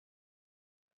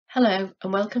Hello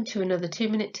and welcome to another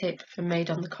 2-minute tip from Made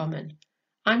on the Common.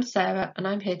 I'm Sarah and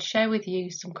I'm here to share with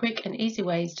you some quick and easy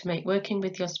ways to make working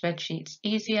with your spreadsheets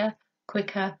easier,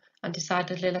 quicker and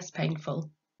decidedly less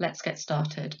painful. Let's get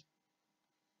started.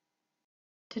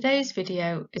 Today's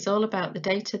video is all about the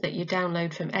data that you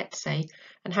download from Etsy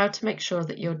and how to make sure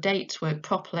that your dates work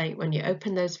properly when you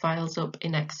open those files up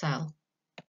in Excel.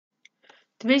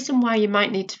 The reason why you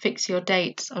might need to fix your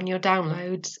dates on your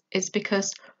downloads is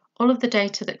because all of the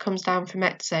data that comes down from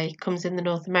Etsy comes in the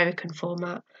North American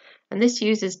format, and this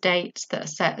uses dates that are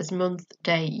set as month,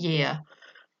 day, year.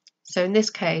 So in this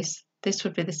case, this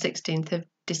would be the 16th of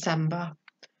December.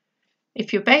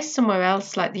 If you're based somewhere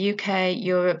else like the UK,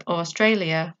 Europe or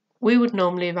Australia, we would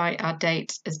normally write our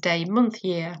dates as day, month,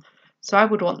 year. So I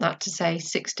would want that to say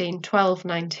 16, 12,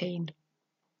 19.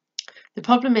 The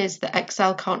problem is that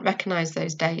Excel can't recognise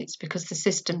those dates because the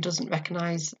system doesn't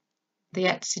recognise the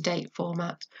Etsy date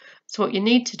format. So what you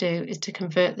need to do is to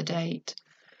convert the date.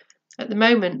 At the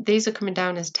moment, these are coming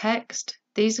down as text,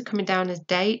 these are coming down as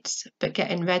dates, but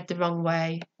getting read the wrong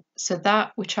way. So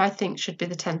that, which I think should be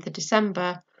the 10th of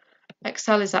December,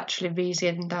 Excel is actually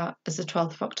reading that as the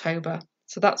 12th of October.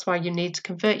 So that's why you need to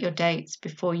convert your dates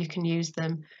before you can use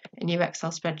them in your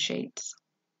Excel spreadsheets.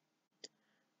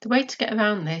 The way to get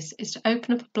around this is to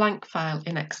open up a blank file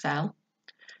in Excel,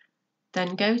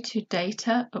 then go to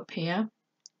Data up here,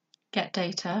 Get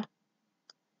Data,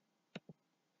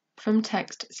 from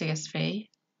Text CSV,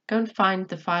 go and find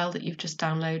the file that you've just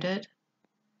downloaded.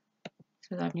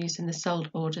 So I'm using the sold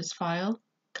orders file,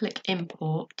 click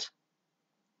Import.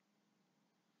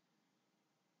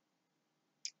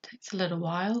 Takes a little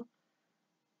while.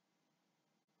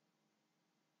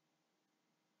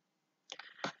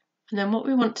 And then what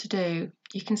we want to do,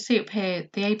 you can see up here,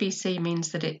 the ABC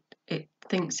means that it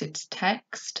thinks it's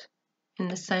text in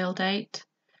the sale date.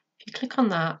 If you click on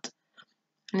that,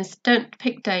 and don't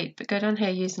pick date, but go down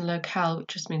here using locale, which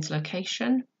just means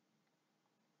location.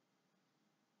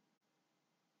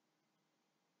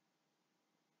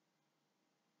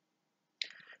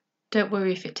 Don't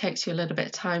worry if it takes you a little bit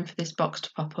of time for this box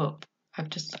to pop up. I've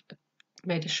just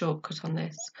made a shortcut on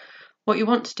this. What you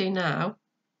want to do now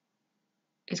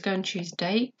is go and choose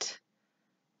date,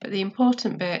 but the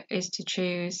important bit is to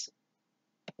choose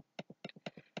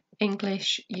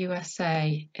English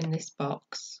USA in this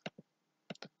box.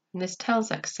 And this tells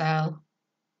Excel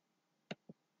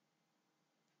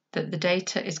that the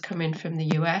data is coming from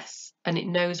the US and it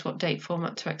knows what date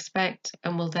format to expect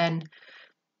and will then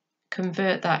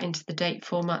convert that into the date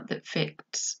format that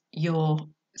fits your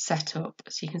setup.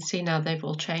 So you can see now they've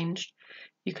all changed.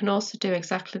 You can also do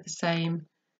exactly the same.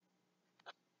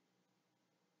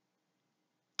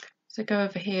 So go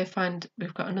over here, find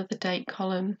we've got another date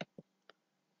column.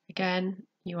 Again,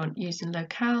 you want using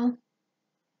locale.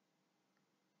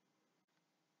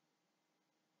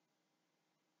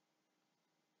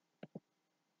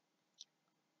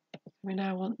 We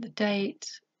now want the date.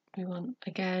 We want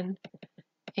again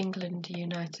England,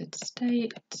 United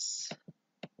States.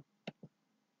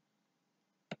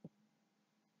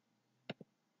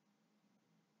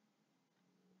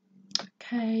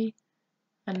 Okay,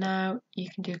 and now you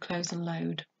can do close and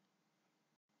load.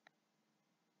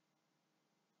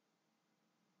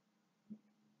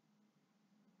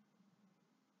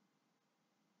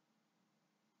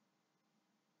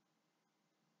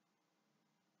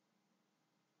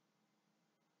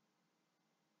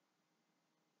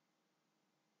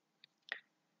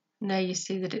 Now you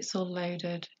see that it's all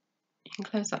loaded. You can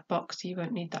close that box so you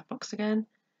won't need that box again.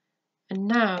 And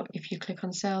now if you click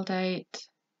on sale date,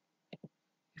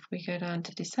 if we go down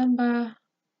to December,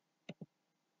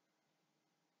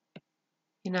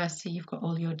 you now see you've got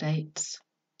all your dates.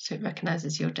 So it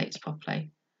recognises your dates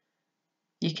properly.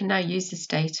 You can now use this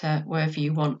data wherever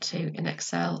you want to in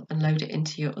Excel and load it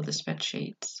into your other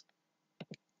spreadsheets.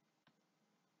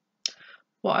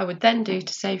 What I would then do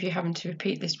to save you having to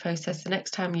repeat this process the next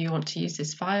time you want to use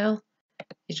this file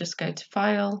is just go to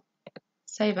File,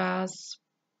 Save As,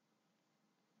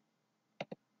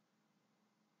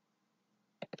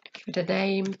 give it a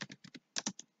name,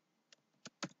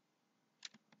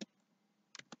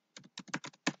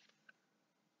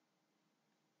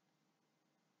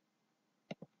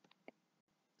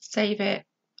 save it,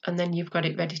 and then you've got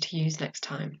it ready to use next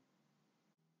time.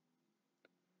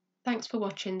 Thanks for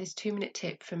watching this 2-minute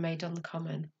tip from Made on the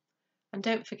Common. And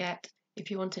don't forget, if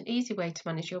you want an easy way to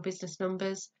manage your business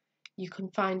numbers, you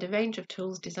can find a range of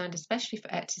tools designed especially for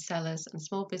Etsy sellers and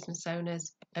small business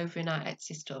owners over in our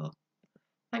Etsy store.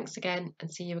 Thanks again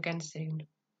and see you again soon.